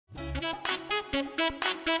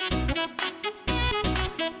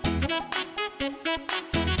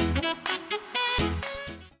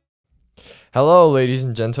Hello, ladies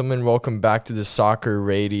and gentlemen. Welcome back to the Soccer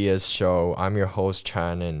Radius Show. I'm your host,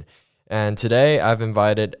 Chanin. And today I've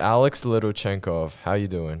invited Alex Littlechenkov. How you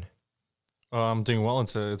doing? I'm doing well.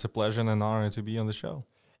 It's a pleasure and an honor to be on the show.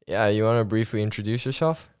 Yeah, you want to briefly introduce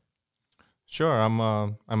yourself? Sure,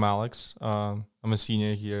 I'm Alex. I'm a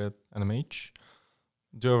senior here at NMH.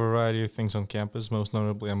 Do a variety of things on campus. Most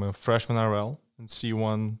notably, I'm a freshman RL in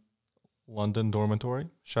C1 London dormitory.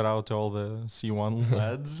 Shout out to all the C1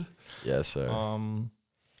 lads. Yes, sir.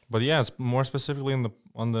 But yeah, it's more specifically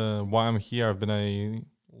on the why I'm here. I've been a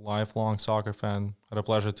lifelong soccer fan. Had a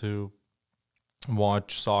pleasure to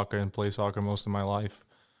watch soccer and play soccer most of my life.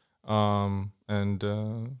 And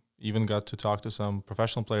even got to talk to some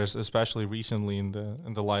professional players, especially recently in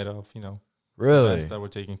the light of events Really? that were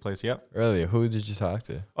taking place. Yep. Really? Who did you talk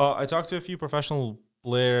to? I talked to a few professional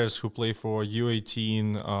players who play for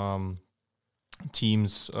U18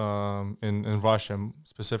 teams in Russia,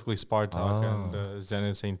 specifically Spartak and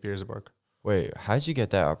Zenit St. Petersburg. Wait, how'd you get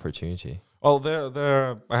that opportunity? Well,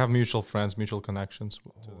 they're I have mutual friends, mutual connections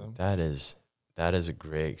to them. That is a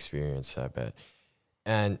great experience, I bet.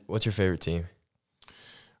 And what's your favorite team?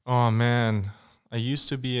 Oh man, I used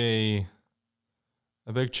to be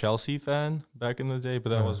a big Chelsea fan back in the day, but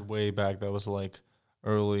that was way back. That was like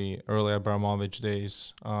early Abramovich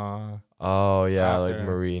days. Oh yeah, like After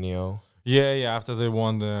Mourinho. yeah, after they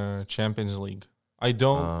won the Champions League. I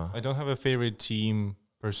don't have a favorite team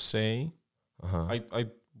per se. Uh-huh. I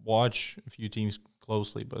watch a few teams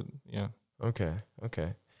closely, but yeah. Okay,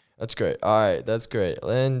 okay. That's great. All right, that's great.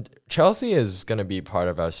 And Chelsea is going to be part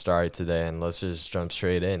of our story today, and let's just jump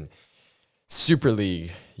straight in. Super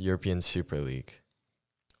League, European Super League.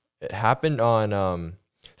 It happened on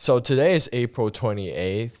so today is April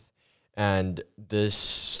 28th, and this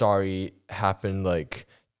story happened like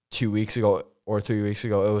 2 weeks ago or 3 weeks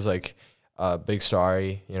ago. It was like a big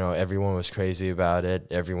story. Everyone was crazy about it.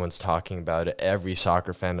 Everyone's talking about it. Every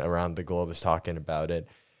soccer fan around the globe is talking about it.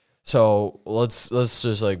 So let's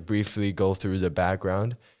just like briefly go through the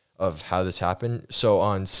background of how this happened. So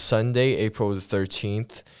on Sunday, April the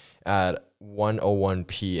 13th at 1:01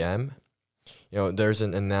 p.m., there's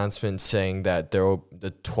an announcement saying that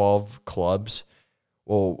the 12 clubs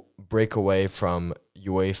will break away from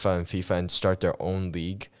UEFA and FIFA and start their own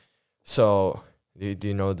league. So do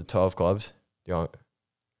you know the 12 clubs? Do you want,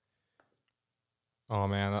 Oh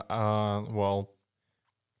man. Well,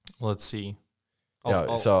 let's see.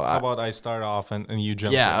 yeah, so How I, about I start off and you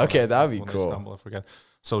jump yeah, in okay, that would be when I cool. stumble, I forget.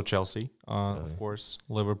 So Chelsea, Really? of course,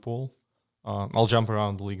 Liverpool. I'll jump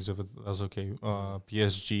around the leagues if that's okay.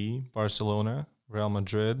 PSG, Barcelona, Real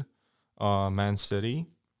Madrid, Man City,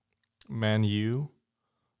 Man U,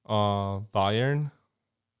 Bayern.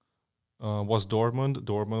 Was Dortmund?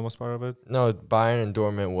 Dortmund was part of it. No, Bayern and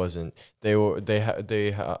Dortmund wasn't. They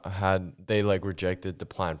like rejected the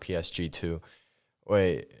plan. PSG too.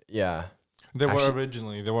 Wait, yeah. Actually,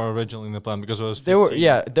 They were originally in the plan because it was there were 15.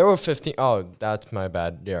 yeah, there were 15. Oh, that's my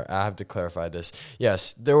bad. Yeah, I have to clarify this.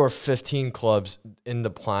 Yes, there were 15 clubs in the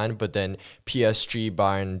plan, but then PSG,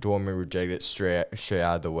 Bayern, and Dortmund rejected straight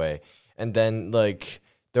out of the way. And then like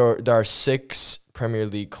there are six Premier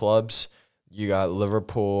League clubs. You got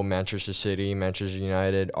Liverpool, Manchester City, Manchester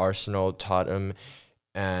United, Arsenal, Tottenham,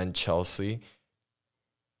 and Chelsea.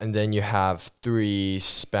 And then you have three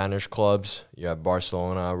Spanish clubs. You have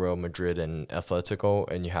Barcelona, Real Madrid, and Atletico.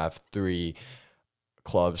 And you have three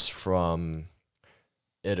clubs from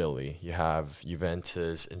Italy. You have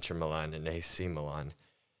Juventus, Inter Milan, and AC Milan.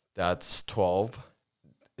 That's 12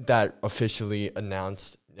 that officially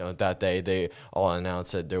announced, that they all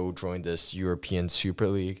announced that they will join this European Super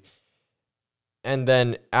League. And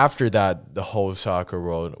then after that, the whole soccer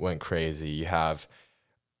world went crazy. You have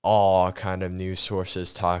all kind of news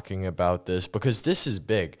sources talking about this because this is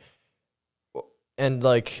big. And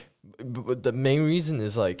like, but the main reason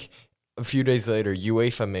is like a few days later,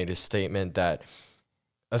 UEFA made a statement that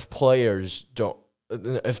if players don't,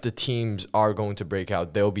 if the teams are going to break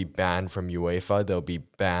out, they'll be banned from UEFA. They'll be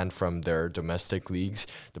banned from their domestic leagues.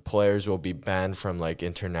 The players will be banned from like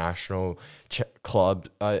international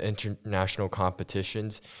international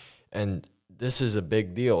competitions, and this is a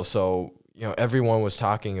big deal. So everyone was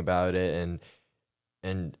talking about it,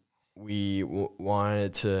 and we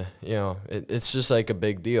wanted to, it's just like a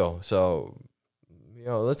big deal. So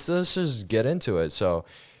let's just get into it. So,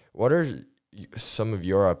 what are some of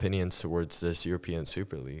your opinions towards this European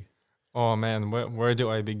Super League? Oh man, where do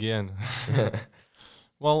I begin?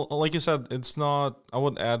 Well, like you said, it's not. I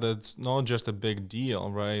would add that it's not just a big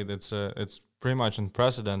deal, right? It's pretty much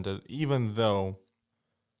unprecedented. Even though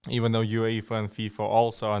UEFA and FIFA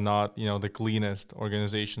also are not the cleanest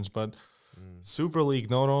organizations, but Super League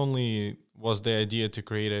not only was the idea to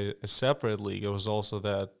create a separate league, it was also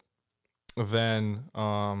that then,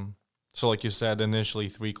 so like you said, initially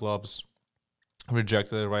 3 clubs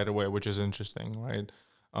rejected it right away, which is interesting, right?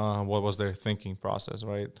 What was their thinking process,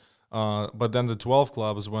 right? But then the 12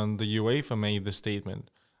 clubs, when the UEFA made the statement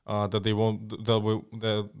that they won't,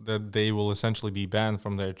 that they will essentially be banned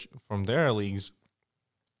from their leagues,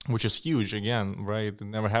 which is huge again, right? It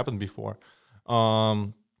never happened before.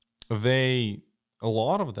 They, a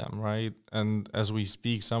lot of them, right? And as we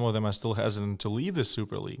speak, some of them are still hesitant to leave the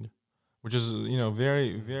Super League, which is,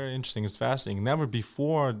 very, very interesting. It's fascinating. Never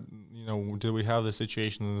before, did we have the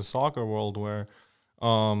situation in the soccer world where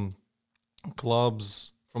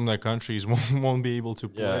clubs from their countries won't be able to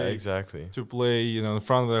play. Yeah, exactly. To play, in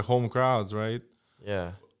front of their home crowds, right?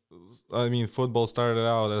 Yeah. I mean, football started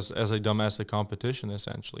out as a domestic competition,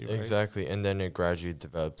 essentially, right? Exactly. And then it gradually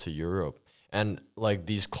developed to Europe. And like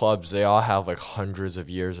these clubs, they all have like hundreds of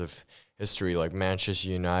years of history, like Manchester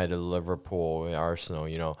United, Liverpool,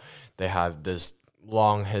 Arsenal, they have this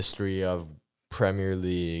long history of Premier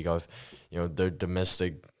League, of, their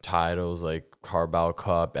domestic titles like Carabao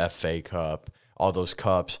Cup, FA Cup, all those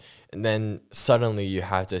cups. And then suddenly you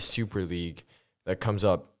have this Super League that comes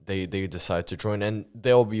up. They decide to join, and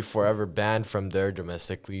they'll be forever banned from their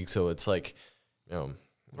domestic league. So it's like, it's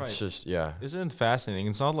Right. just, yeah. Isn't it fascinating?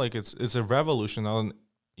 It's not like it's a revolution, not an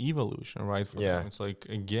evolution, right? For Yeah. them. It's like,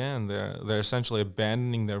 again, they're essentially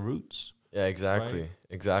abandoning their roots. Yeah, exactly. Right.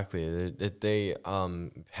 Exactly. They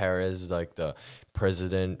Perez, like the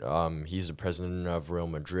president, he's the president of Real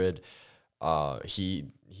Madrid.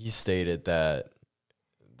 He stated that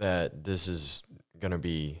this is gonna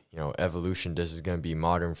be, evolution. This is gonna be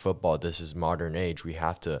modern football. This is modern age. We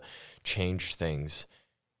have to change things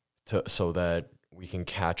so that we can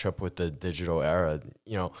catch up with the digital era.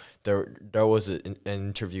 There was an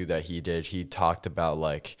interview that he did. He talked about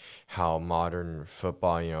like how modern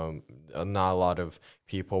football, not a lot of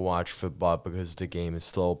people watch football because the game is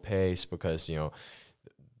slow paced, because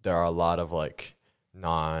there are a lot of like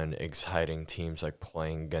non-exciting teams like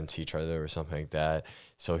playing against each other or something like that.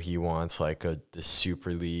 So he wants like the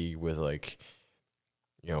Super League with like,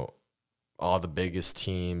 all the biggest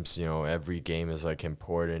teams, every game is like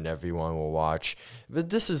important, everyone will watch. But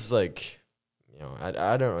this is like, I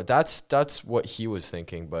don't know. That's what he was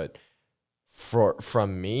thinking, but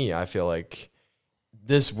from me, I feel like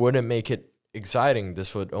this wouldn't make it exciting.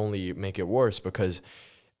 This would only make it worse, because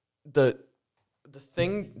the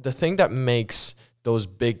thing that makes those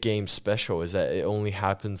big games special is that it only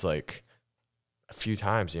happens like a few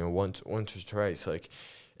times, once or twice, like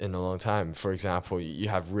in a long time. For example, you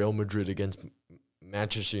have Real Madrid against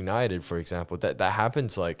Manchester United, for example. That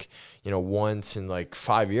happens like, once in like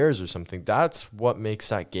 5 years or something. That's what makes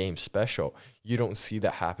that game special. You don't see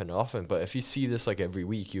that happen often. But if you see this like every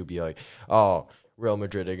week, you'll be like, oh, Real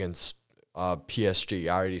Madrid against PSG.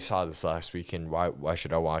 I already saw this last weekend. Why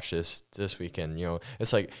should I watch this weekend?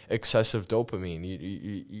 It's like excessive dopamine.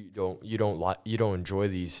 You don't enjoy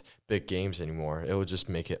these big games anymore. It will just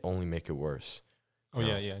make it worse. Oh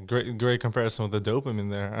yeah. Great comparison with the dopamine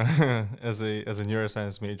there. as a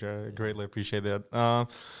neuroscience major, I greatly appreciate that.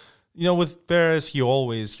 With Perez, he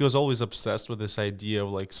was always obsessed with this idea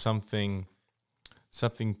of like something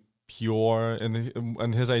pure,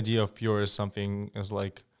 and his idea of pure is something as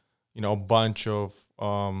like, a bunch of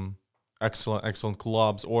excellent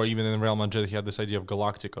clubs, or even in Real Madrid, he had this idea of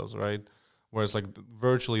Galacticos, right? Where it's like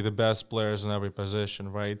virtually the best players in every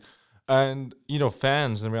position, right? And,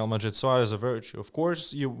 fans in Real Madrid saw it as a virtue. Of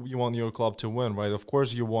course, you want your club to win, right? Of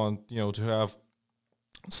course, you want, to have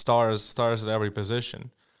stars at every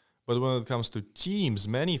position. But when it comes to teams,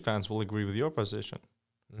 many fans will agree with your position,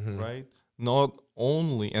 right? Not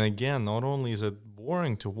only is it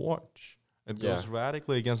boring to watch, it goes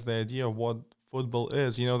radically against the idea of what football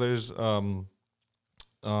is. There's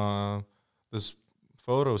this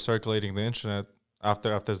photo circulating the internet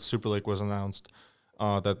after the Super League was announced,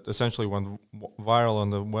 that essentially went viral on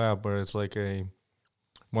the web, where it's like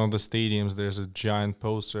one of the stadiums, there's a giant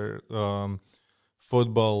poster,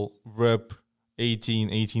 football RIP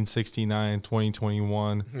 1869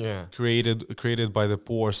 2021, created by the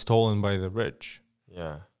poor, stolen by the rich.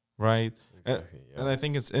 Yeah. Right? Exactly, and I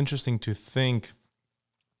think it's interesting to think,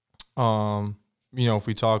 if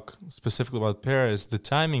we talk specifically about Paris, the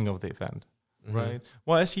timing of the event. Right.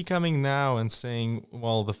 Why is he coming now and saying,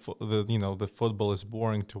 "Well, the football is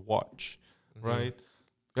boring to watch"? Right.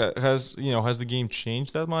 Has the game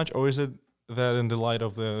changed that much, or is it that in the light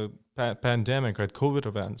of the pandemic, right, COVID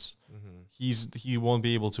events, he won't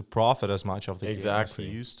be able to profit as much of the game as he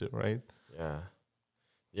used to, right?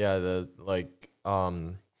 Yeah. The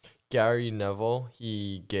Gary Neville,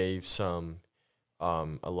 he gave a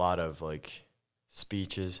lot of like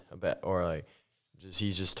speeches about, or like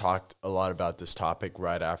he just talked a lot about this topic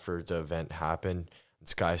right after the event happened on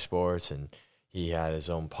Sky Sports, and he had his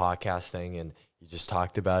own podcast thing, and he just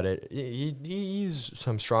talked about it. He used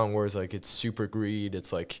some strong words like it's super greed.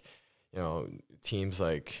 It's like, teams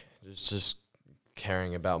like just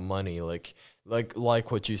caring about money, like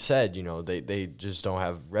what you said. They just don't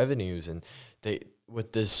have revenues, and they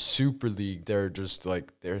with this Super League, they're just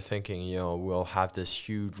like they're thinking, we'll have this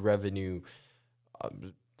huge revenue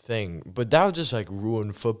thing, but that would just like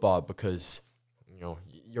ruin football because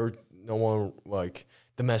you're no one like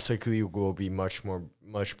domestic league will be much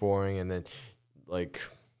boring, and then like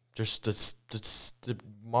just the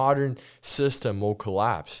modern system will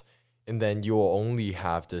collapse, and then you'll only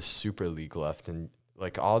have this Super League left, and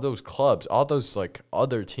like all those clubs, all those like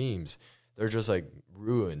other teams, they're just like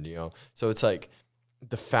ruined, So it's like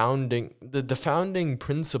the founding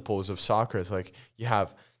principles of soccer is like you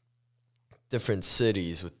have different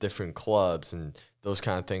cities with different clubs and those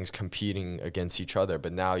kind of things competing against each other.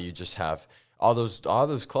 But now you just have all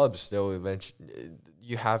those clubs. They'll eventually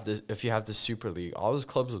if you have the Super League, all those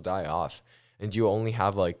clubs will die off, and you only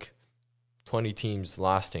have like 20 teams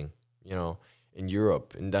lasting, in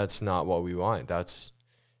Europe, and that's not what we want. That's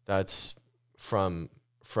from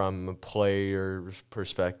a player's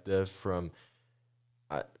perspective, from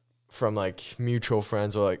like mutual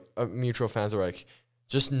fans or like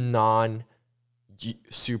just non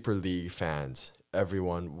Super League fans.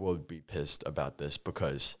 Everyone would be pissed about this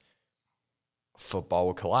because football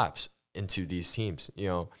will collapse into these teams.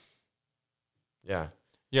 Yeah.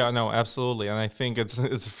 Yeah, no, absolutely, and I think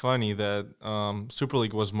it's funny that Super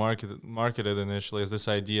League was marketed initially as this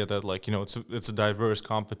idea that like it's a diverse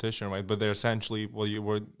competition, right? But they're essentially what you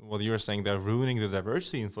were saying, they're ruining the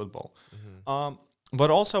diversity in football. Mm-hmm. But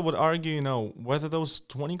also, I would argue, whether those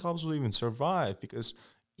 20 clubs will even survive, because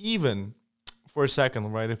even for a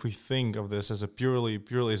second, right, if we think of this as a purely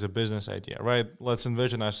as a business idea, right? Let's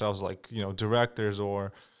envision ourselves like directors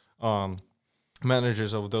or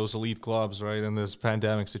managers of those elite clubs, right? In this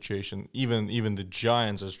pandemic situation, even the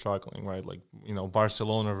giants are struggling, right? Like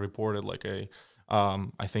Barcelona reported like a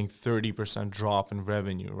I think 30% drop in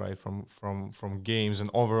revenue, right, from games and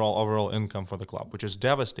overall income for the club, which is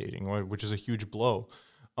devastating, right? Which is a huge blow,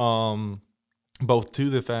 both to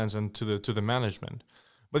the fans and to the management.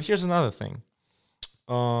 But here's another thing.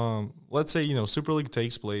 Let's say Super League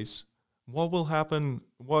takes place. What will happen?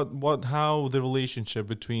 How the relationship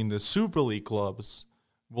between the Super League clubs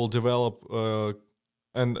will develop,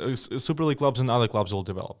 and Super League clubs and other clubs will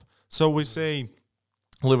develop. So we say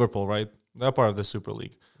Liverpool, right? They're part of the Super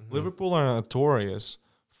League. Mm-hmm. Liverpool are notorious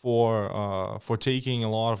for taking a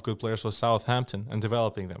lot of good players for Southampton and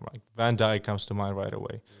developing them. Right, Van Dijk comes to mind right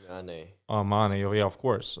away. Mane. Mane, oh yeah, of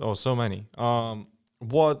course. Oh, so many. And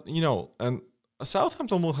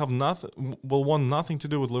Southampton will want nothing to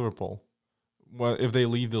do with Liverpool if they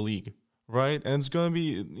leave the league, right? And it's going to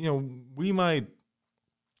be, we might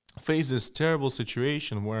face this terrible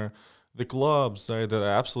situation where the clubs that are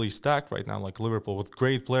absolutely stacked right now, like Liverpool with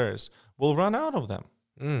great players, will run out of them,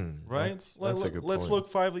 right? That's a good point. Let's look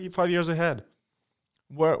 5 years ahead.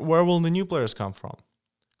 Where will the new players come from?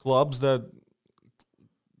 Clubs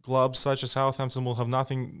such as Southampton will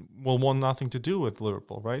want nothing to do with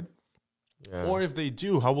Liverpool, right? Yeah. Or if they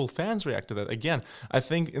do, how will fans react to that? Again, I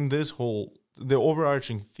think in the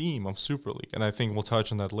overarching theme of Super League, and I think we'll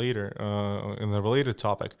touch on that later in a related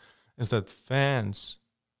topic, is that fans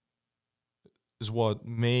is what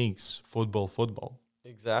makes football.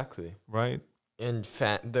 Exactly. Right? And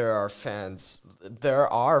there are fans.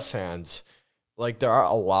 Like there are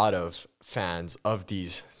a lot of fans of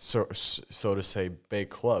these so to say big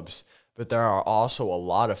clubs, but there are also a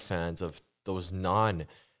lot of fans of those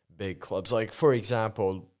non-big clubs. Like for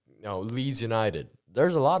example, Leeds United.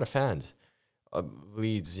 There's a lot of fans of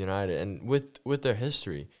Leeds United, and with their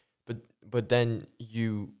history, but then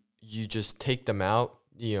you just take them out.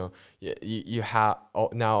 You have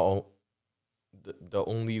now the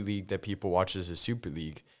only league that people watch is the Super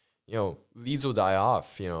League. Leeds will die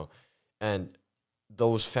off. And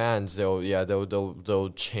those fans they'll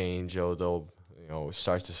change. They'll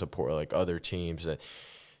start to support like other teams.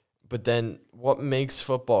 But then what makes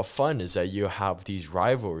football fun is that you have these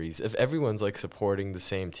rivalries. If everyone's like supporting the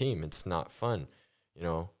same team, it's not fun.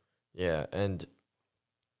 Yeah, and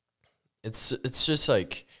it's just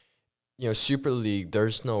like. Super League,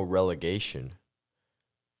 there's no relegation.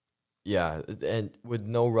 Yeah, and with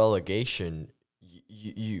no relegation,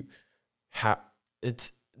 you have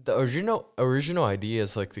the original idea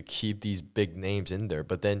is like to keep these big names in there,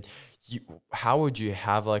 but then how would you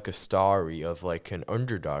have like a story of like an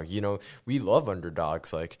underdog? We love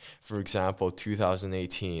underdogs. Like for example,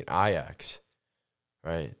 2018 Ajax,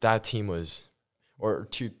 right? That team was, or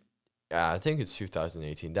two, yeah, I think it's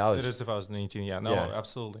 2018. That It was, is 2018. Yeah, no, yeah.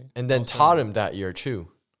 absolutely. And then Also- Tottenham that year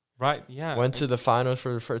too. Right. Yeah. Went to the finals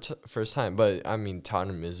for the first time. But I mean,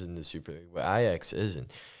 Tottenham is in the Super League, but Ajax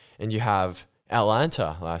isn't. And you have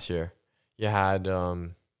Atlanta last year. You had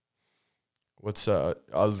Lyon.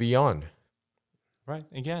 Right.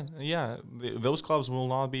 Again, yeah, those clubs will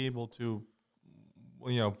not be able to,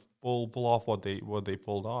 pull off what they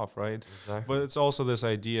pulled off, right? Exactly. But it's also this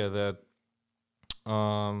idea that,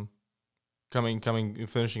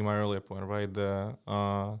 finishing my earlier point, right?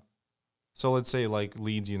 So let's say like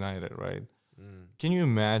Leeds United, right? Can you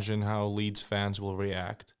imagine how Leeds fans will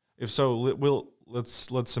react? If so,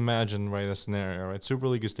 let's imagine, right, a scenario, right? Super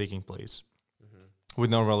League is taking place with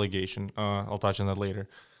no relegation. I'll touch on that later.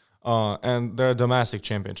 And there are domestic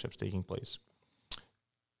championships taking place.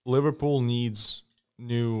 Liverpool needs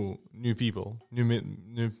new people,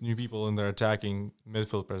 new people in their attacking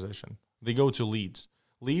midfield position. They go to Leeds.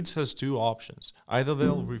 Leeds has two options. Either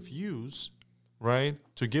they'll refuse, right,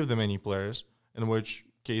 to give them any players, in which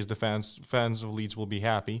case the fans of Leeds will be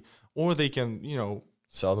happy, or they can,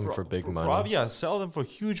 sell them for big money. sell them for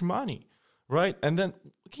huge money, right? And then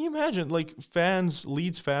can you imagine, like,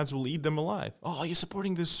 Leeds fans will eat them alive. Oh, you're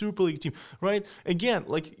supporting this Super League team, right? Again,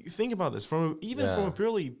 like, think about this from a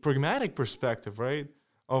purely pragmatic perspective, right?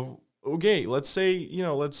 Okay, let's say,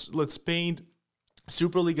 let's paint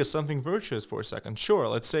Super League as something virtuous for a second. Sure,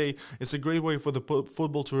 let's say it's a great way for the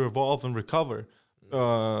football to evolve and recover,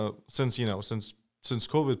 since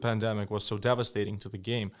COVID pandemic was so devastating to the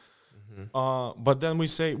game. But then we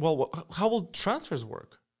say, well, how will transfers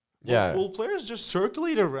work? Will players just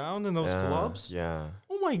circulate around in those clubs? Yeah.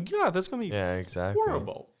 Oh my God, that's gonna be exactly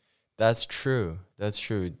horrible. That's true.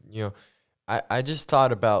 I just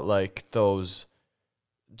thought about like those,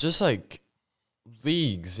 just like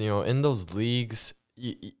leagues. In those leagues,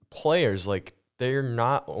 players, like, they're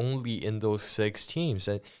not only in those 6 teams.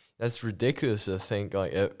 That's ridiculous to think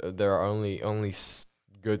like there are only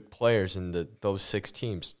good players in those 6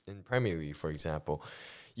 teams in Premier League, for example.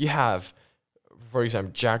 You have, for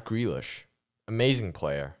example, Jack Grealish, amazing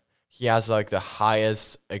player. He has like the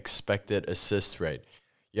highest expected assist rate.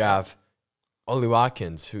 You have Ollie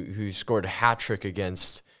Watkins, who scored a hat trick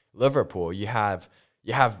against Liverpool. You have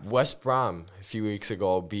West Brom a few weeks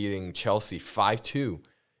ago beating Chelsea 5-2.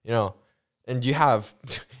 And you have,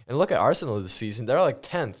 and look at Arsenal this season. They're like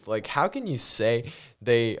 10th. Like, how can you say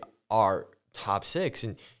they are top 6?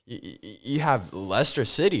 And you have Leicester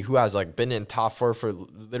City, who has like been in top 4 for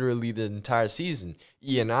literally the entire season.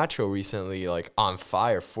 Iheanacho recently, like, on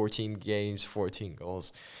fire, 14 games, 14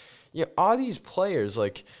 goals. All these players,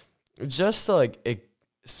 like, just to like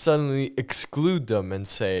suddenly exclude them and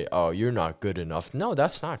say, "Oh, you're not good enough." No,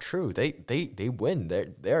 that's not true. They win.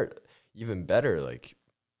 They're even better, like,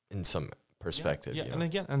 in some perspective. Yeah,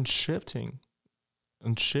 and shifting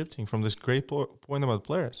from this great point about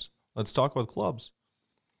players. Let's talk about clubs.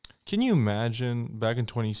 Can you imagine back in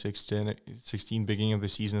 2016, beginning of the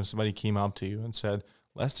season, if somebody came up to you and said,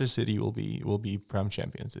 Leicester City will be Prem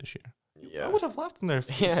champions this year? Yeah. I would have laughed in their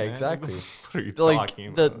face. Yeah, man. exactly. What are you Like, talking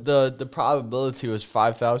about? the probability was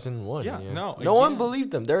 5,001. Yeah, no, no one again.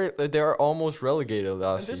 believed them. They're almost relegated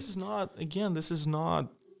last And season. this is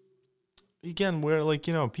not where, like,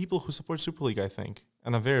 people who support Super League, I think,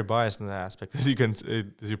 and I'm very biased in that aspect, as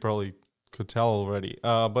you probably could tell already.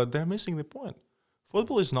 But they're missing the point.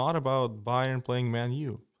 Football is not about Bayern playing Man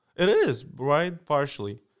U. It is, right,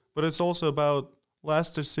 partially, but it's also about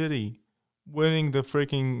Leicester City winning the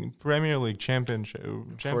freaking Premier League championship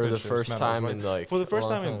For the first time right? in like for the first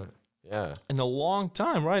a long time in a long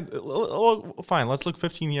time, right? Fine, let's look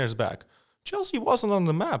 15 years back. Chelsea wasn't on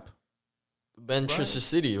the map. Manchester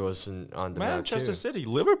City wasn't on the map too. Manchester City,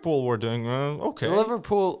 Liverpool were doing okay.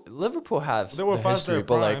 Liverpool has They were the past history, their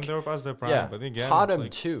but prime. like, They were past their prime. yeah, But again, Tottenham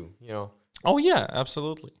it's like, too. oh yeah,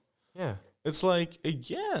 absolutely. Yeah. It's like,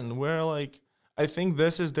 again, where, like, I think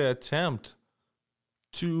this is the attempt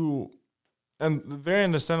to, and very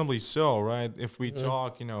understandably so, right? If we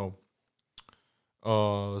talk,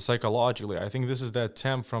 psychologically, I think this is the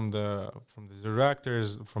attempt from the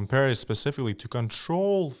directors from Paris specifically to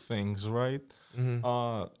control things, right?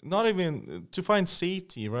 Not even to find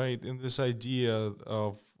safety, right? In this idea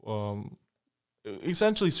of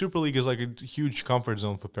essentially Super League is like a huge comfort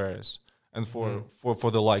zone for Paris and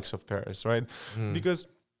for the likes of Paris, right? Because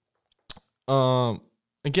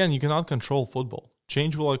again, you cannot control football.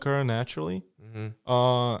 Change will occur naturally,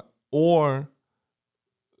 or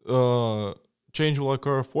change will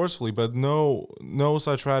occur forcefully, but no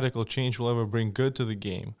such radical change will ever bring good to the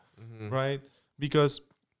game, right? Because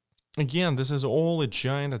again, this is all a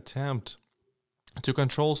giant attempt to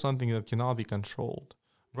control something that cannot be controlled,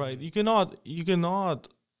 right? You cannot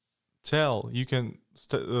tell. You can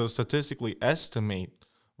statistically estimate,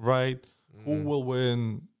 right? Who will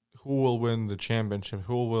win the championship?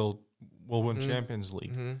 Who will win Champions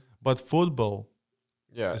League? But football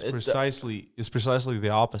Yeah, is precisely the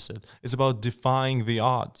opposite. It's about defying the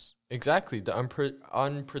odds. exactly. The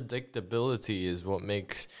unpredictability is what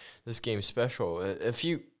makes this game special. If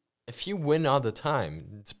you win all the time,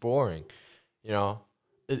 it's boring. You know,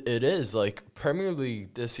 it is like Premier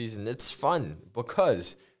League this season. It's fun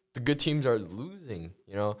because the good teams are losing.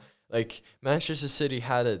 You know, like Manchester City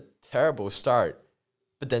had a terrible start,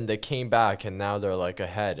 but then they came back and now they're like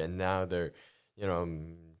ahead, and now they're, you know,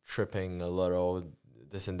 tripping a little,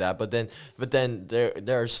 this and that. But then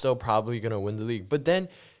they're still probably gonna win the league. But then,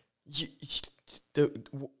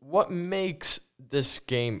 what makes this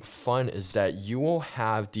game fun is that you will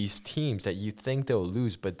have these teams that you think they'll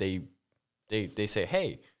lose, but they say,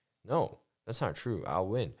 hey, no, that's not true. I'll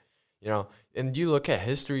win. You know, and you look at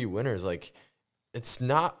history winners, like it's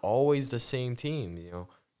not always the same team. You know,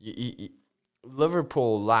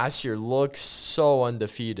 Liverpool last year looked so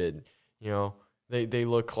undefeated. You know, they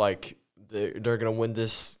look like they're gonna win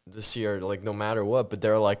this year, like no matter what. But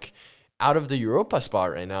they're like out of the Europa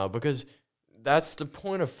spot right now because that's the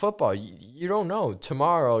point of football. You don't know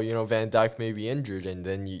tomorrow. You know, Van Dijk may be injured, and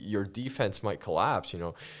then your defense might collapse. You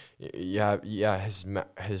know,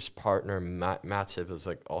 his partner Matip is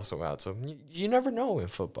like also out, so you never know in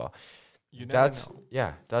football. You never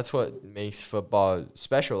know. That's what makes football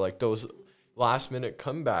special. Like those last minute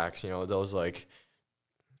comebacks. You know, those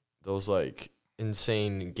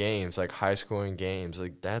insane games, like high scoring games.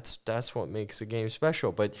 Like that's what makes the game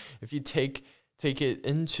special. But if you take it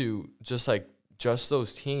into just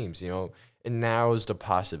those teams, you know, it narrows the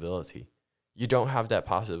possibility. You don't have that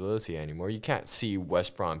possibility anymore. You can't see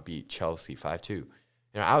West Brom beat Chelsea 5-2. You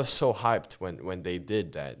know, I was so hyped when they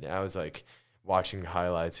did that. I was like watching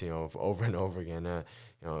highlights, you know, over and over again. You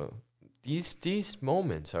know, these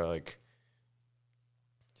moments are like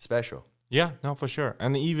special. Yeah, no, for sure.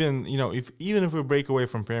 And even, you know, if we break away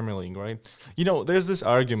from Premier League, right? You know, there's this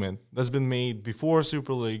argument that's been made before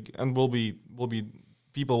Super League, and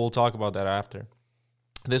people will talk about that after.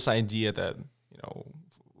 This idea that, you know,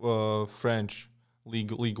 French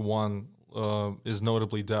League One is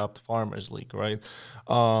notably dubbed Farmers League, right?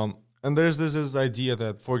 And there's this idea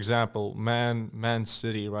that, for example, Man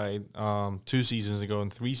City, right, 2 seasons ago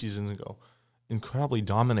and 3 seasons ago, incredibly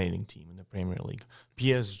dominating team in the Premier League.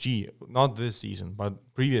 PSG, not this season,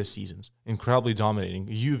 but previous seasons, incredibly dominating.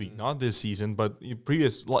 Juve, not this season, but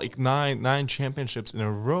previous, like nine championships in a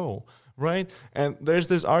row, right? And there's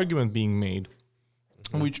this argument being made,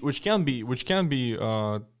 which can be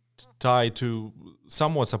tied to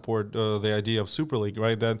somewhat support the idea of Super League,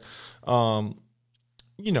 right? That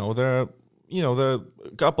there are a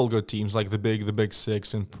couple good teams like the big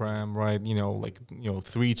six in Prem, right?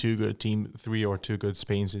 3-2 good team, 3 or 2 good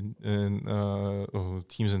teams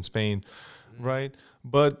in Spain, right?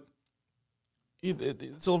 But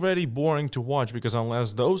it's already boring to watch because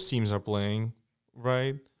unless those teams are playing,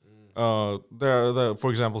 right? For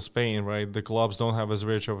example, Spain, right? The clubs don't have as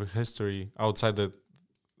rich of a history outside the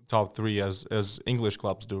top 3 as English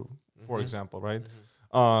clubs do, for example, right?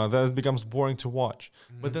 That it becomes boring to watch.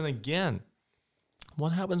 But then again,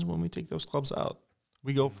 what happens when we take those clubs out?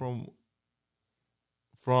 We go from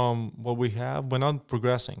what we have. We're not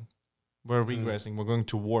progressing. We're regressing. We're going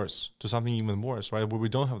to something even worse, right? Where we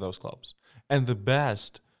don't have those clubs. And the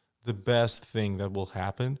best thing that will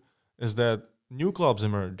happen is that new clubs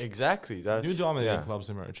emerge. Exactly. New dominating clubs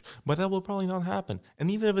emerge. But that will probably not happen. And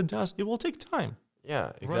even if it does, it will take time.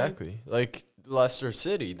 Yeah, exactly. Right? Like Leicester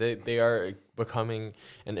City, they are becoming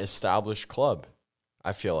an established club,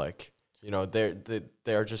 I feel like. You know,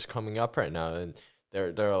 they're just coming up right now, and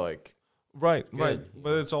they're like right. But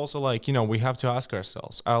it's also like, you know, we have to ask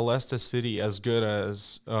ourselves: are Leicester City as good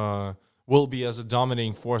as will be as a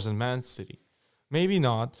dominating force in Man City? Maybe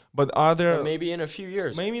not. But are there? But maybe in a few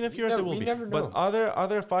years. Maybe in a few years it will be. Never know. But are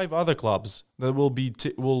there 5 other clubs that will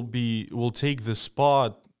take the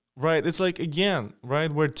spot? Right. It's like, again,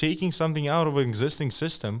 right? We're taking something out of an existing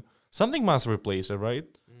system. Something must replace it, right?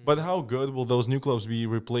 But how good will those new clubs be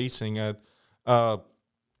replacing will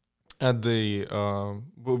be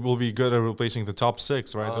good at replacing the top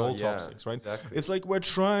 6, right? The old top 6, right? Exactly. It's like we're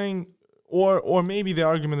trying, or maybe the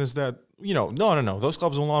argument is that, you know, no, those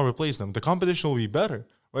clubs will not replace them. The competition will be better,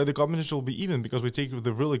 right? The competition will be even because we take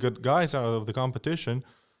the really good guys out of the competition.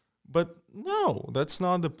 But no, that's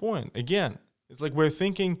not the point. Again, it's like we're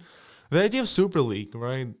thinking the idea of Super League,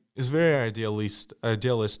 right, is very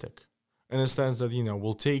idealistic in the sense that,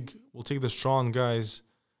 we'll take the strong guys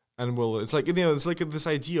and it's like, it's like this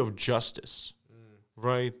idea of justice,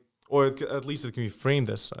 right? Or at least it can be framed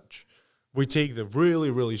as such. We take the really,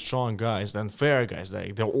 really strong guys, then fair guys,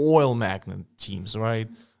 like the oil magnet teams, right?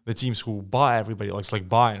 The teams who buy everybody, like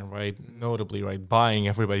Bayern, right? Notably, right, buying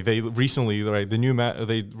everybody. They recently, right,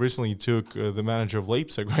 they recently took the manager of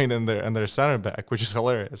Leipzig, right, and their center back, which is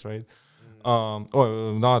hilarious, right?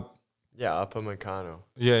 Or not. Yeah, Upamecano.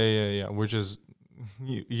 Yeah. Which is,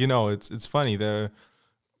 it's funny.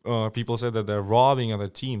 People said that they're robbing other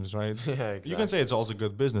teams, right? Yeah, exactly. You can say it's also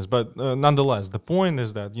good business, but nonetheless, the point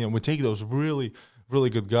is that we take those really, really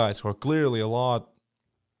good guys who are clearly a lot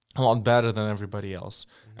better than everybody else,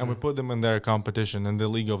 and we put them in their competition in the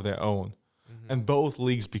league of their own, and both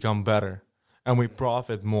leagues become better, and we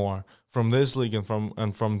profit more from this league and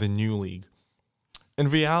from the new league. In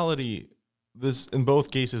reality, in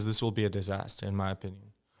both cases, this will be a disaster, in my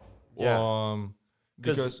opinion. Yeah.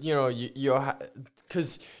 Because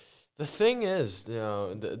because the thing is,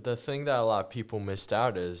 the thing that a lot of people missed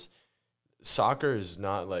out is soccer is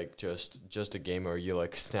not like just a game where you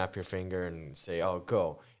like snap your finger and say, "Oh,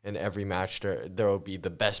 go." And every match there will be the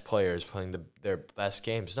best players playing their best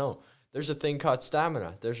games. No, there's a thing called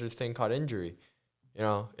stamina. There's a thing called injury.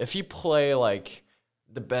 If you play like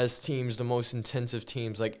the best teams, the most intensive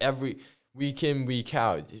teams, like every week in, week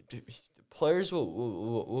out, players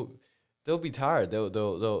will they'll be tired. They'll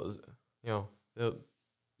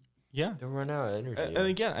run out of energy. And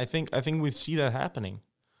again, I think we see that happening.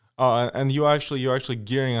 And you're actually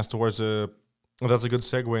gearing us towards that's a good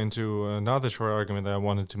segue into another short argument that I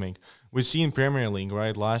wanted to make. We've seen Premier League,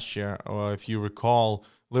 right? Last year, if you recall,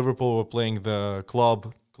 Liverpool were playing the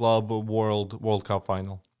Club World Cup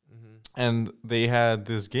final, and they had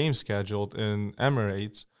this game scheduled in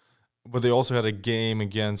Emirates, but they also had a game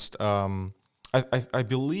against I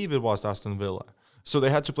believe it was Aston Villa. So they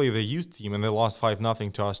had to play the youth team, and they lost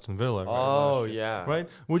 5-0 to Aston Villa. Oh, yeah. Right?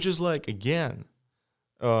 Which is like, again,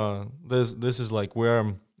 this is like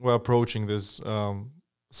we're approaching this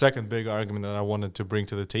second big argument that I wanted to bring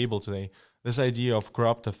to the table today. This idea of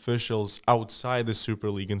corrupt officials outside the Super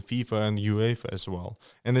League and FIFA and UEFA as well.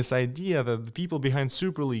 And this idea that the people behind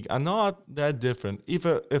Super League are not that different, if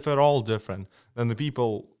at all different, than the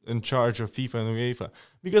people in charge of FIFA and UEFA.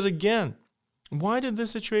 Because again, why did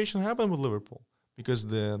this situation happen with Liverpool? Because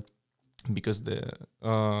the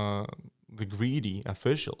greedy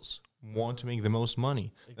officials want to make the most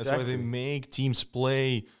money. Exactly. That's why they make teams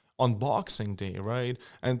play on Boxing Day, right?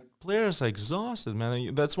 And players are exhausted,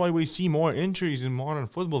 man. That's why we see more injuries in modern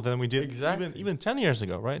football than we did even 10 years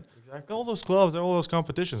ago, right? Exactly. All those clubs, all those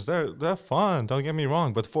competitions, they're fun. Don't get me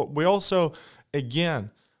wrong, but we also,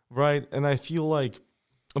 again, right? And I feel like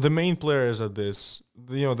the main players of this,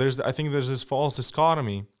 I think there's this false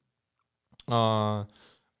dichotomy of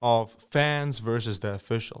fans versus the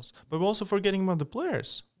officials. But we're also forgetting about the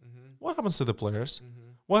players. What happens to the players?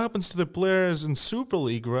 What happens to the players in Super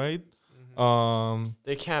League, right?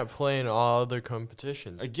 They can't play in all other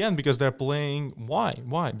competitions. Again, because they're playing.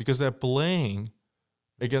 Why? Because they're playing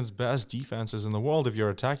against best defenses in the world if you're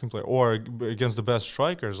an attacking player, or against the best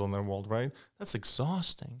strikers on the world, right? That's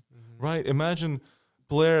exhausting, right? Imagine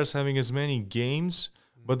players having as many games,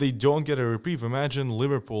 but they don't get a reprieve. Imagine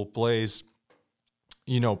Liverpool plays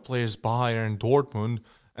Bayern, Dortmund,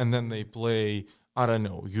 and then they play, I don't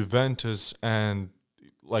know, Juventus and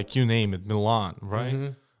like you name it, Milan,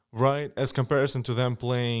 right? Right? As comparison to them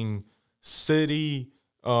playing City,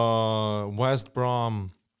 West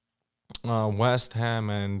Brom, West Ham,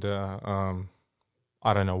 and I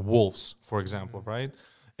don't know, Wolves, for example, right?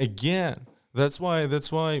 Again, that's why. In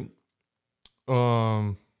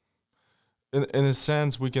a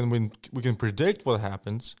sense, we can predict what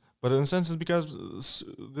happens, but in a sense, it becomes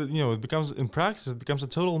in practice it becomes a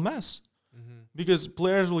total mess because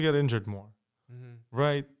players will get injured more,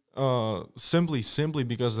 right? Simply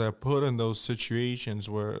because they're put in those situations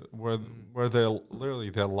where they're literally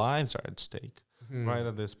their lives are at stake, right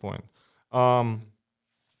at this point. And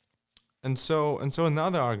so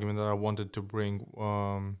another argument that I wanted to bring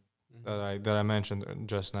that I mentioned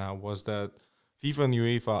just now was that FIFA and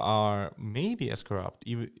UEFA are maybe as corrupt,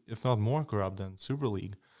 even if not more corrupt than Super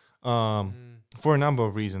League, for a number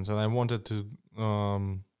of reasons. And I wanted to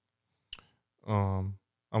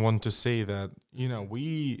say that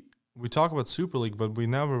we talk about Super League, but we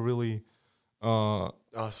never really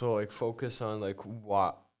also like focus on like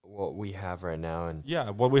what we have right now, and Yeah,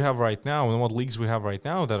 what we have right now and what leagues we have right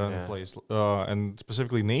now that are in yeah. place, and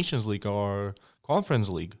specifically Nations League or Conference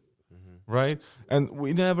League, Hmm. right? And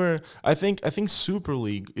we never. I think Super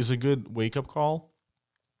League is a good wake up call,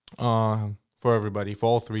 for everybody, for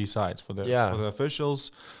all three sides, for Yeah. the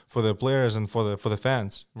officials, for the players, and for the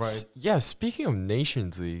fans, right? Yeah, speaking of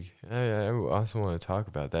Nations League, I also want to talk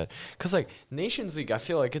about that because like Nations League, I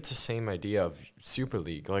feel like it's the same idea of Super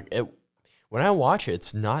League. Like it, when I watch it,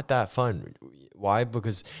 it's not that fun. Why?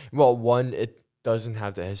 Because well, one, it doesn't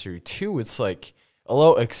have the history. Two, it's like a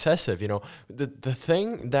little excessive. You know, the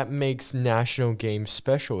thing that makes national games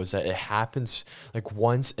special is that it happens like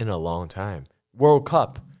once in a long time. World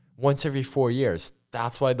Cup, once every 4 years.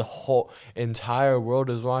 That's why the whole entire world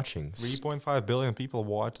is watching. 3.5 billion people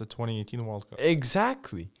watched the 2018 World Cup.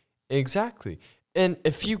 Exactly. Exactly. And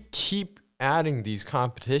if you keep adding these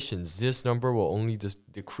competitions, this number will only just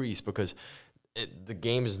decrease because the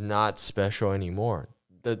game is not special anymore.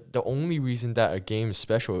 The only reason that a game is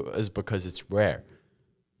special is because it's rare.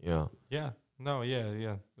 You know? Yeah. No.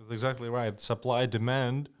 Yeah. That's exactly right. Supply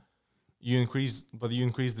demand. You increase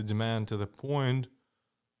the demand to the point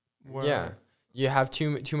where. Yeah. You have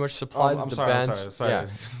too much supply. I'm the sorry. bands,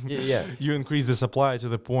 Yeah. Yeah. You increase the supply to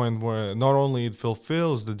the point where not only it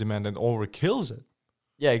fulfills the demand and overkills it.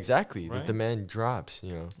 Yeah, exactly. The Right? demand drops,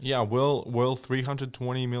 you know. Yeah, will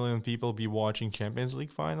 320 million people be watching Champions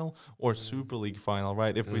League final or Super League final,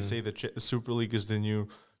 right? If we say the Super League is the new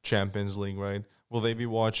Champions League, right? Will they be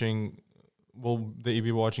watching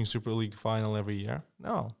Super League final every year?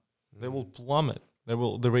 No. They will plummet.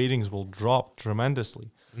 The ratings will drop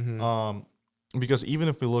tremendously. Because even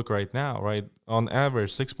if we look right now, right, on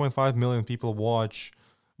average 6.5 million people watch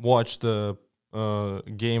the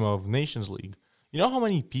game of Nations League. You know how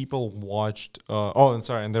many people watched?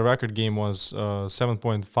 And the record game was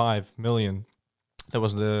 7.5 million. That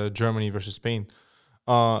was the Germany versus Spain.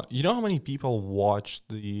 You know how many people watched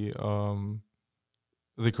the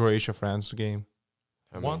Croatia France game?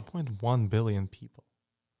 How many? 1.1 billion people.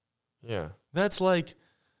 Yeah. That's like,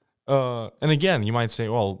 and again, you might say,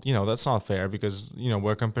 well, that's not fair because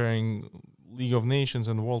we're comparing League of Nations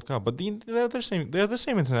and the World Cup, but they're the same. They're the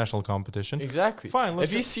same international competition. Exactly. Fine.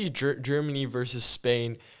 If you see Germany versus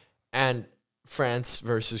Spain and France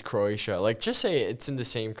versus Croatia, like just say it's in the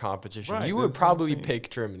same competition, Right, you would that's probably insane. pick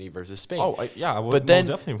Germany versus Spain. Oh, I would. But then-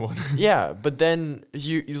 definitely would. Yeah, but then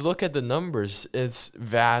you look at the numbers, there's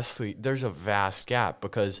a vast gap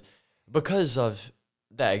because of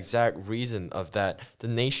that exact reason of that the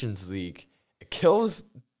Nations League kills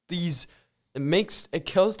it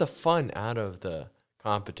kills the fun out of the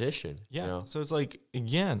competition. Yeah. You know? So it's like,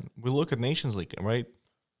 again, we look at Nations League, right?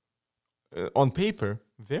 On paper,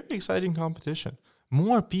 very exciting competition.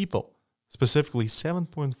 More people, specifically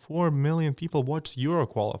 7.4 million people, watched Euro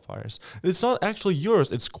qualifiers. It's not actually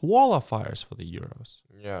Euros; it's qualifiers for the Euros.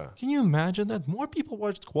 Yeah. Can you imagine that? More people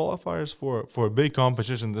watched qualifiers for a big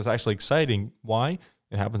competition that's actually exciting. Why?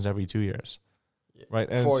 It happens every 2 years, right?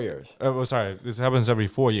 And 4 years. This happens every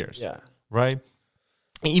 4 years. Yeah. Right?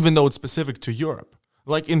 Even though it's specific to Europe.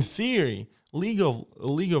 Like in theory, League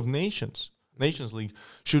of Nations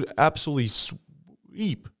should absolutely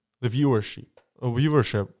sweep the viewership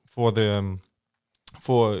for the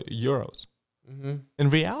for Euros. Mm-hmm. In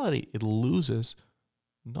reality, it loses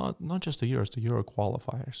not just the Euros, the Euro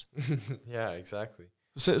qualifiers. Yeah, exactly.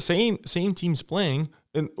 Same teams playing,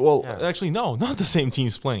 and Yeah. actually no, not the same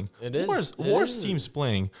teams playing. It is. Worse It is. teams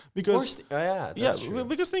playing because Yeah, yeah, that's true.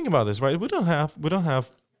 because think about this, right? We don't have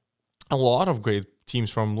a lot of great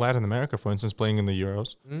teams from Latin America, for instance, playing in the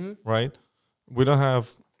Euros, Mm-hmm. right? We don't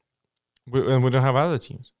have other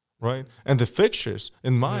teams, right? And the fixtures,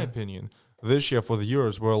 in my opinion, this year for the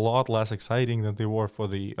Euros were a lot less exciting than they were for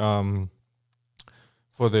the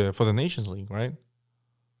Nations League, right?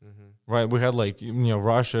 Mm-hmm. Right, we had like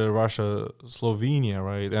Russia, Slovenia,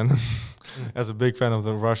 right? And as a big fan of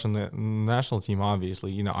the Russian national team,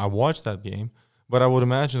 obviously, I watched that game. But I would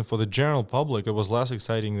imagine for the general public, it was less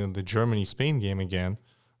exciting than the Germany-Spain game again,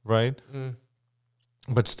 right? Mm.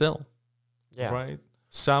 But still, Yeah. right?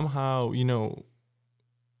 Somehow, the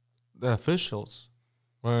officials,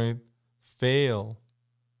 right, fail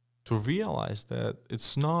to realize that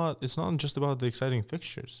it's not just about the exciting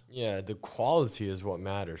fixtures. Yeah, the quality is what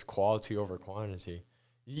matters. Quality over quantity.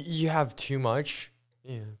 You have too much,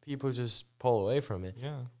 people just pull away from it.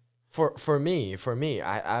 Yeah. For me,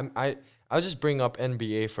 I'll just bring up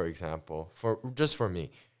NBA for example. For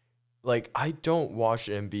me, like I don't watch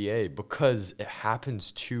NBA because it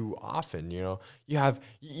happens too often. You know,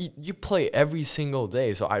 you play every single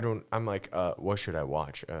day, so I'm like, what should I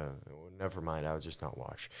watch? Never mind, I'll just not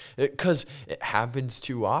watch it because it happens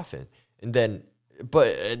too often. And then,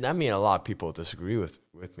 and I mean, a lot of people disagree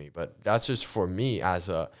with me, but that's just for me as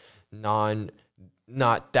a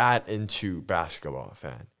not that into basketball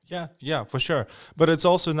fan. Yeah, for sure. But it's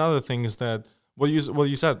also another thing is that what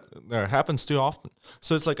you said there happens too often.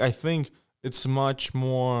 So it's like I think it's much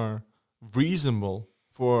more reasonable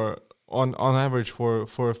for on average for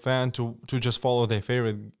a fan to just follow their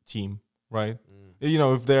favorite team, right? You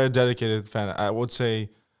know, if they're a dedicated fan, I would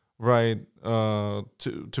say, right.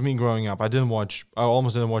 To me, growing up, I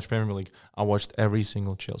almost didn't watch Premier League. I watched every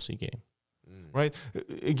single Chelsea game, right?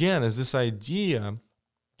 Again, is this idea,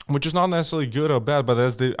 which is not necessarily good or bad, but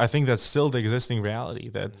I think that's still the existing reality.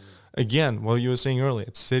 That again, what you were saying earlier,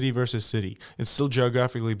 it's city versus city. It's still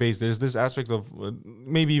geographically based. There's this aspect of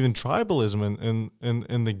maybe even tribalism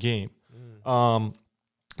in the game.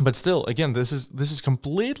 But still, again, this is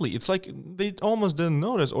completely. It's like they almost didn't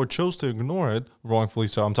notice or chose to ignore it, wrongfully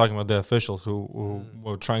so. I'm talking about the officials who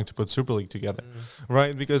were trying to put Super League together,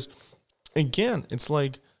 right? Because again, it's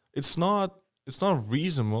like it's not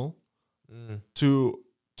reasonable to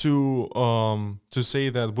say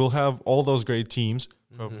that we'll have all those great teams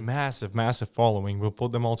who have massive following. We'll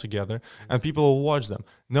put them all together, and people will watch them.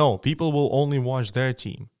 No, people will only watch their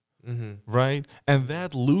team, right? And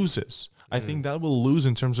that loses. I think that will lose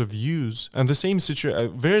in terms of views. And the same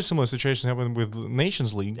very similar situation happened with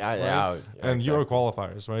Nations League, right? And Euro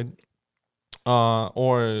qualifiers, right?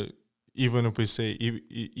 Or even if we say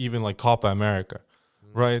even like Copa America,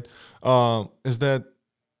 right? Is that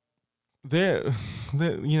the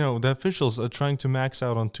officials are trying to max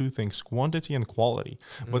out on two things: quantity and quality,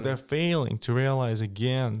 but they're failing to realize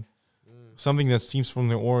again something that stems from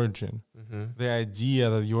the origin. The idea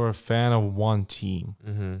that you're a fan of one team,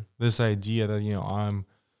 this idea that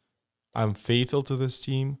I'm faithful to this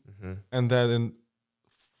team, and that in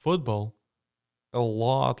football, a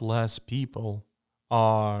lot less people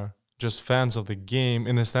are just fans of the game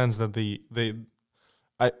in the sense that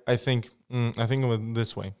I think of it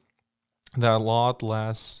this way: there are a lot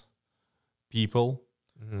less people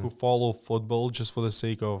who follow football just for the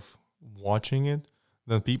sake of watching it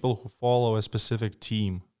than people who follow a specific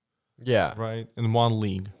team. Yeah. Right. In one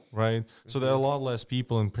league. Right. So there are a lot less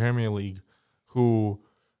people in Premier League who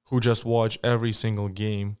just watch every single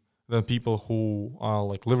game than people who are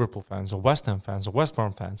like Liverpool fans or West Ham fans or West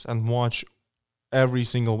Brom fans and watch every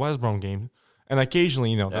single West Brom game. And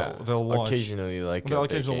occasionally, they'll watch. Occasionally, like they'll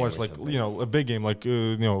occasionally watch like a big game, like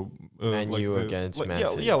Man like U against Man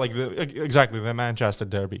City. Yeah, like exactly the Manchester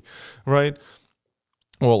derby, right?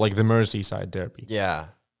 Or like the Merseyside derby. Yeah.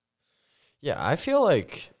 I feel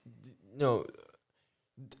like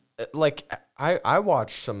like I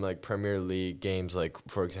watched some like Premier League games, like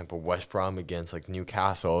for example West Brom against like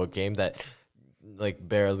Newcastle, a game that like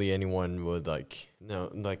barely anyone would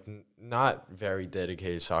not very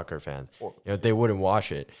dedicated soccer fans. They wouldn't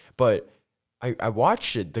watch it. But I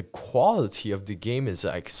watched it. The quality of the game is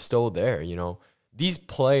like still there. These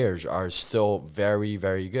players are still very,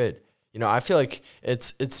 very good. I feel like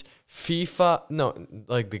it's FIFA, no,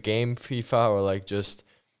 like the game FIFA, or like just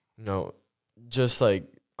like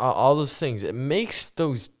all those things. It makes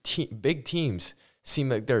those big teams seem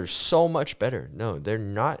like they're so much better. No, they're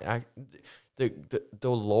not. The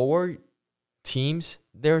lower teams,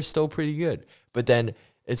 they're still pretty good. But then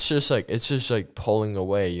it's just like pulling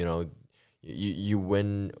away. You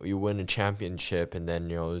win a championship, and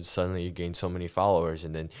then suddenly you gain so many followers,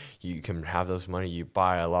 and then you can have those money. You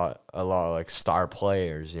buy a lot of like star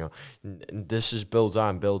players. And this just builds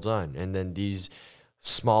on, and then these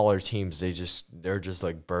smaller teams, they're just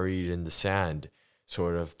like buried in the sand,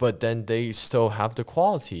 sort of. But then they still have the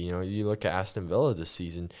quality. You look at Aston Villa this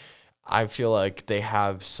season. I feel like they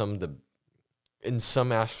have in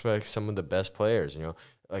some aspects, some of the best players.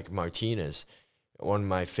 Like Martinez, one of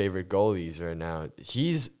my favorite goalies right now.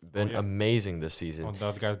 He's been amazing this season. Oh,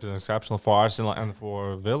 that guy's been exceptional for Arsenal and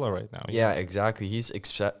for Villa right now. Yeah, exactly. He's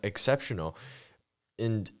exceptional.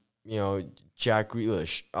 And, Jack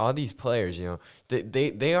Grealish, all these players,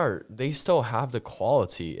 they still have the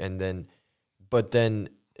quality. But then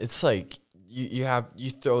it's like you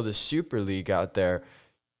throw the Super League out there,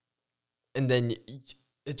 and then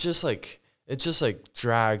it just like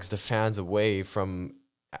drags the fans away from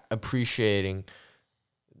appreciating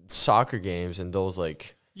soccer games and those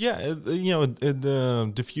like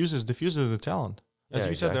it diffuses the talent. As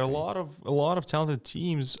you said, there are a lot of talented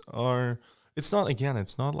teams. It's not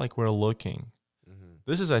like we're looking.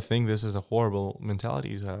 I think this is a horrible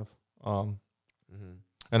mentality to have. Um, Mm-hmm.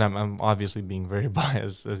 and I'm obviously being very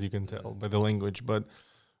biased, as you can tell by the language, but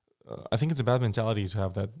I think it's a bad mentality to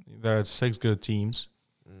have that there are 6 good teams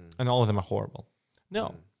and all of them are horrible.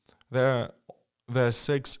 No, there are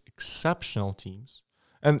 6 exceptional teams,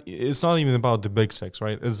 and it's not even about the big 6,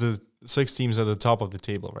 right? It's the 6 teams at the top of the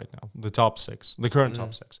table right now, the top 6, the current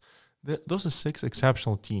top 6. Those are 6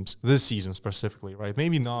 exceptional teams this season specifically, right?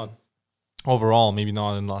 Maybe not overall, maybe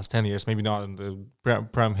not in the last 10 years, maybe not in the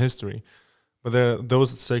Prem history, but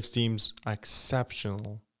those 6 teams are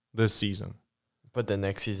exceptional this season. But the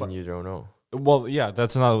next season, you don't know. Well, yeah,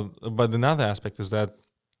 that's another. But another aspect is that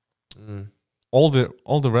all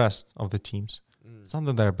the rest of the teams, it's not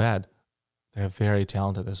that they're bad; they're very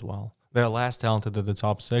talented as well. They're less talented than the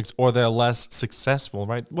top 6, or they're less successful,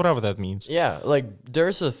 right? Whatever that means. Yeah, like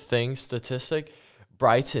there's a statistic.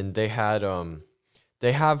 Brighton, they have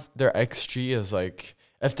their XG is like,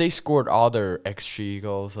 if they scored all their XG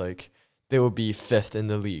goals, like they would be 5th in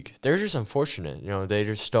the league. They're just unfortunate,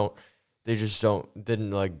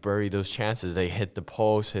 didn't like bury those chances. They hit the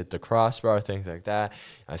post, hit the crossbar, things like that.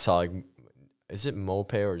 I saw like, is it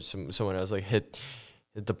Mope or someone else like hit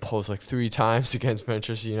the post like 3 times against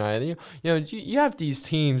Manchester United. You have these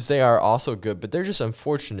teams, they are also good, but they're just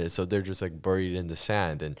unfortunate, so they're just like buried in the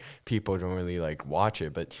sand and people don't really like watch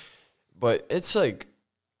it. But it's like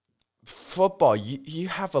football, you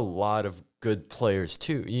have a lot of good players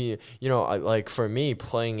too. Like for me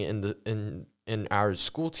playing in our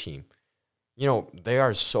school team, there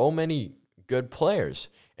are so many good players.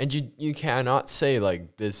 And you cannot say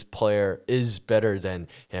like this player is better than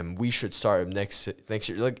him. We should start him next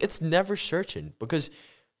year. Like it's never certain, because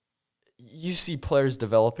you see players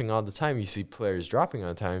developing all the time. You see players dropping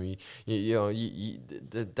all the time.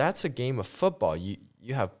 That's a game of football. You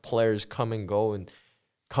have players come and go and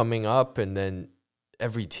coming up, and then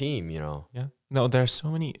every team. Yeah. No, there's so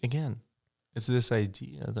many. Again, it's this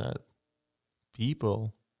idea that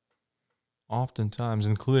people, oftentimes,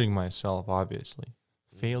 including myself, obviously,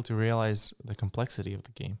 fail to realize the complexity of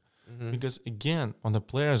the game. Because again, on the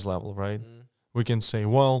players level, right, we can say,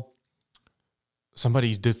 well,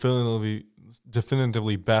 somebody's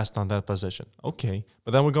definitively best on that position. Okay,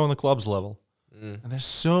 but then we go on the clubs level, and there's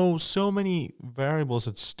so many variables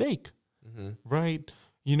at stake, right?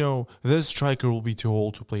 This striker will be too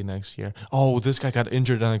old to play next year. Oh, this guy got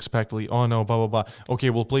injured unexpectedly. Oh no, blah blah blah. Okay,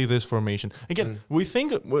 we'll play this formation again. We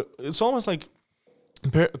think it's almost like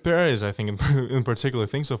Perez, I think, in particular,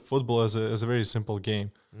 thinks of football as a very simple game.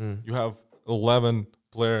 You have 11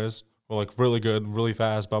 players who are like really good, really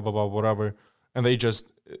fast, blah, blah, blah, whatever. And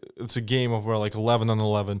it's a game of where like 11 on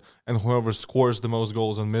 11, and whoever scores the most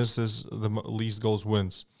goals and misses the least goals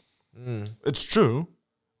wins. It's true,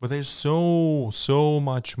 but there's so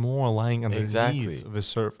much more lying underneath the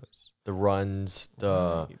surface. The runs,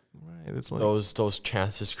 Right. It's like those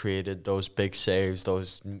chances created, those big saves,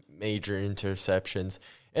 those major interceptions.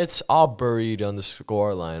 It's all buried on the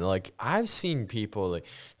scoreline. Like I've seen people like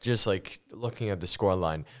just like looking at the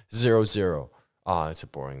scoreline 0-0. Oh, it's a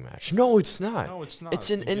boring match. No, it's not. No, it's not. It's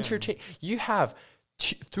an entertain. You have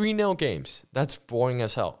 3-0 games. That's boring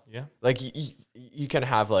as hell. Yeah. Like you can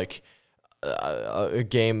have like a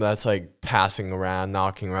game that's like passing around,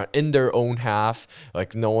 knocking around in their own half.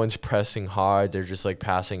 Like no one's pressing hard. They're just like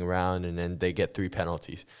passing around, and then they get 3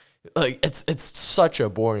 penalties. Like it's such a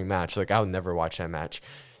boring match. Like I would never watch that match.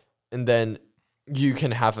 And then you can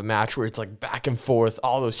have a match where it's like back and forth,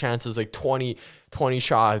 all those chances, like 20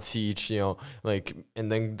 shots each, like,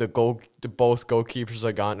 and then both goalkeepers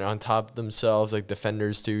are on top of themselves, like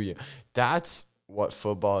defenders too. That's what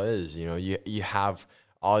football is. You have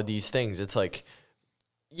all these things. It's like,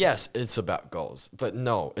 yes, it's about goals, but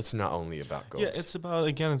no, it's not only about goals. Yeah, it's about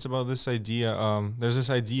this idea. There's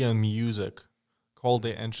this idea in music called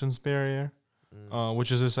the entrance barrier,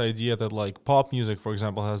 which is this idea that like pop music, for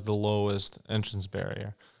example, has the lowest entrance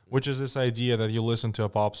barrier, which is this idea that you listen to a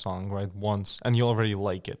pop song, right, once and you already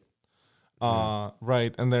like it.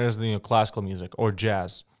 Right, and there's the classical music or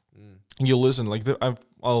jazz. You listen, like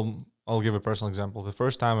I'll give a personal example. The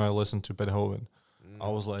first time I listened to Beethoven, I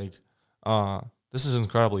was like, this is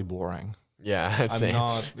incredibly boring. Yeah, same.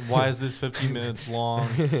 Why is this 15 minutes long?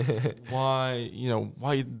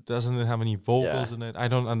 Why doesn't it have any vocals in it? I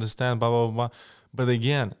don't understand, blah, blah, blah. But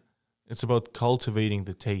again, it's about cultivating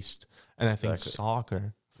the taste. And I think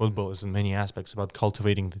football is in many aspects about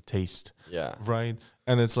cultivating the taste. Yeah. Right?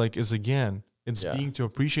 And it's being to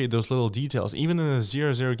appreciate those little details, even in a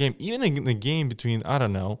 0-0 game, even in a game between, I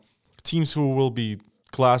don't know, teams who will be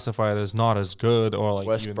classified as not as good, or like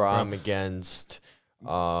West Brom against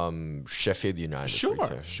Sheffield United.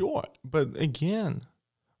 Sure. But again,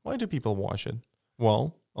 why do people watch it?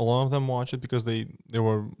 Well, A lot of them watch it because they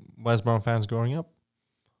were West Brom fans growing up.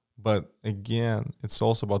 But again, it's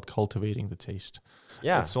also about cultivating the taste.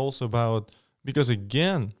 Yeah. It's also about, because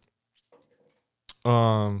again,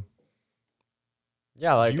 um,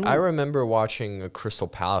 yeah, like I remember watching a Crystal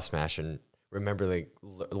Palace match and remember like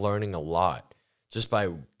learning a lot just by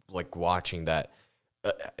like watching that.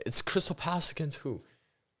 It's Crystal Palace against who?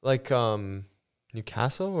 Like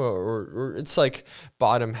Newcastle or it's like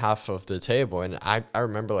bottom half of the table, and I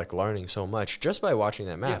remember like learning so much just by watching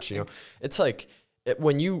that match. It's like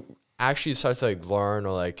when you actually start to like learn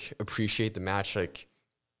or like appreciate the match, like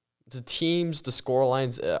the teams, the score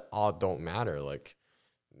lines, all don't matter. Like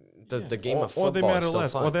the game of football, or they matter is still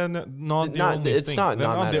less, fun. or they're not the only it's thing. not They're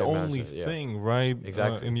not the matter only massive, thing, right?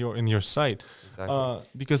 Exactly. In your sight. Exactly.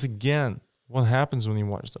 Because again, what happens when you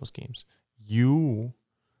watch those games? You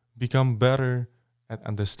become better at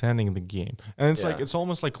understanding the game, and it's like it's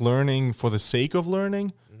almost like learning for the sake of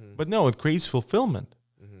learning. But no, it creates fulfillment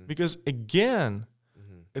because again,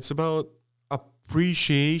 it's about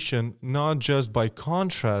appreciation, not just by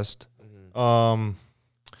contrast.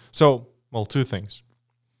 So, well, two things.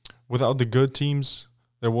 Without the good teams,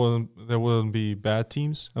 there wouldn't be bad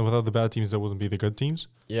teams, and without the bad teams, there wouldn't be the good teams.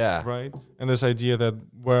 Yeah. Right. And this idea that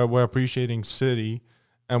we're appreciating City,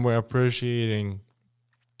 and we're appreciating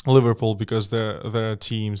Liverpool because there are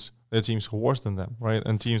teams who are worse than them, right?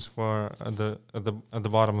 And teams who are at the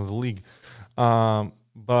bottom of the league.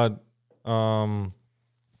 But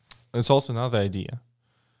it's also another idea.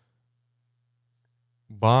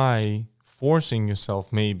 By forcing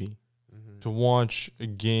yourself maybe to watch a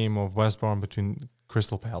game of West Brom between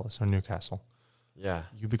Crystal Palace or Newcastle,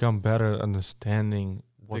 you become better at understanding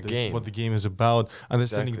what the game is about,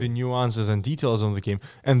 understanding the nuances and details of the game.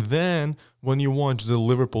 And then when you watch the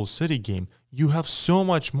Liverpool City game, you have so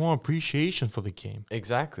much more appreciation for the game.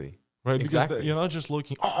 Exactly. Right? Because you're not just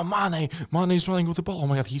looking, oh, Mane's running with the ball. Oh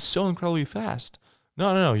my God, he's so incredibly fast.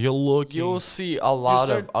 No. You're looking. You'll see a lot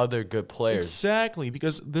of other good players. Exactly,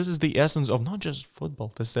 because this is the essence of not just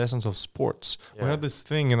football. This is the essence of sports. Yeah. We have this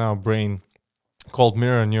thing in our brain called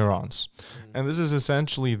mirror neurons, and this is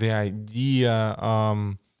essentially the idea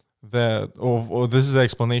or this is the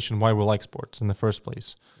explanation why we like sports in the first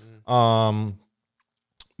place.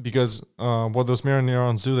 Because what those mirror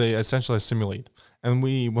neurons do, they essentially simulate. And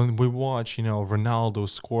when we watch, Ronaldo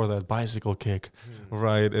score that bicycle kick,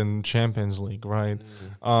 right, in Champions League, right,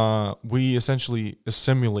 we essentially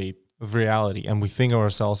simulate reality, and we think of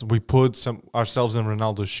ourselves, we put ourselves in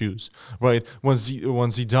Ronaldo's shoes, right? When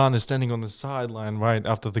Zidane is standing on the sideline, right,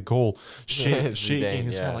 after the goal, shaking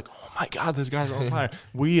his head like, oh my God, this guy's on fire.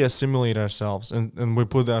 We assimilate ourselves, and we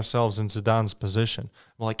put ourselves in Zidane's position.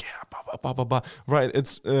 We're like, yeah, right?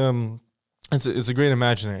 It's a great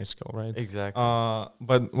imaginary skill, right? Exactly.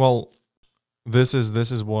 But well, this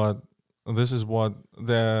is what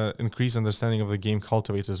the increased understanding of the game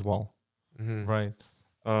cultivates as well, right?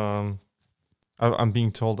 I'm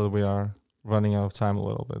being told that we are running out of time a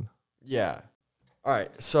little bit. Yeah. All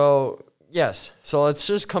right. So yes. So let's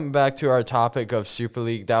just come back to our topic of Super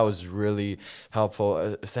League. That was really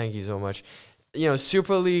helpful. Thank you so much.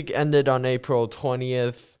 Super League ended on April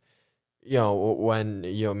 20th. When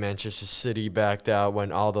Manchester City backed out,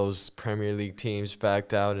 when all those Premier League teams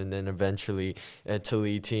backed out, and then eventually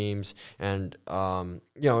Italy teams, and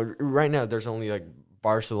right now there's only like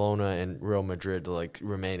Barcelona and Real Madrid like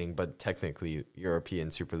remaining, but technically European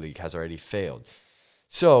Super League has already failed.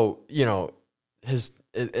 So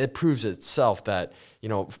it proves itself that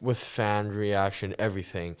with fan reaction,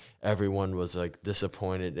 everyone was like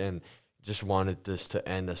disappointed and just wanted this to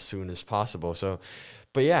end as soon as possible. So.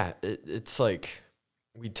 But yeah, it's like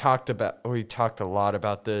we talked a lot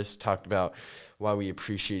about this, talked about why we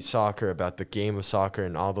appreciate soccer, about the game of soccer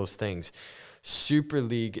and all those things. Super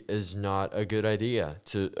League is not a good idea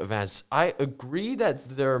to advance. I agree that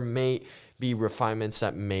there may be refinements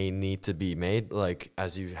that may need to be made, like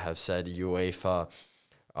as you have said, UEFA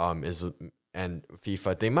and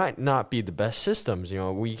FIFA, they might not be the best systems.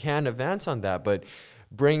 We can advance on that, but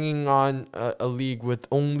bringing on a league with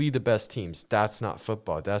only the best teams, that's not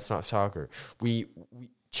football. That's not soccer. We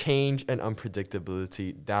change and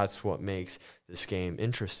unpredictability. That's what makes this game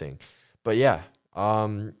interesting. But yeah,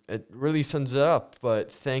 it really sums it up.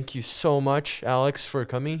 But thank you so much, Alex, for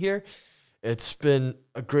coming here. It's been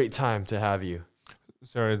a great time to have you.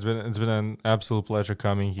 Sorry, it's been an absolute pleasure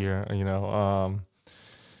coming here.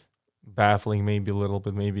 Baffling maybe a little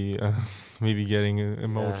bit, maybe getting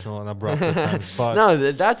emotional and abrupt at times, but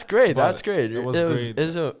no, that's great. That's great. It was great.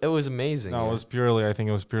 It was amazing. No, I think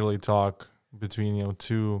it was purely talk between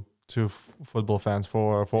two football fans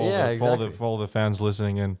for all the fans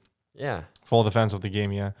listening in. Yeah. full defense of the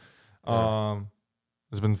game. Yeah.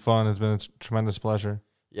 It's been fun. It's been a tremendous pleasure.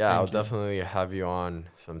 Yeah, I'll Thank you. definitely have you on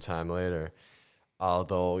sometime later.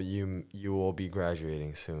 Although you will be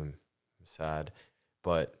graduating soon. Sad,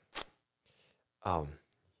 but um,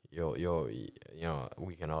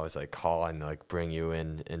 we can always like call and like bring you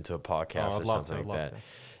into a podcast or something like that.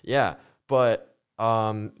 Yeah, but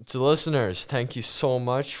to listeners, thank you so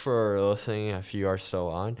much for listening. If you are still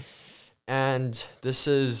on, and this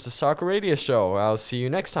is the Soccer Radio Show. I'll see you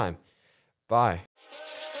next time. Bye.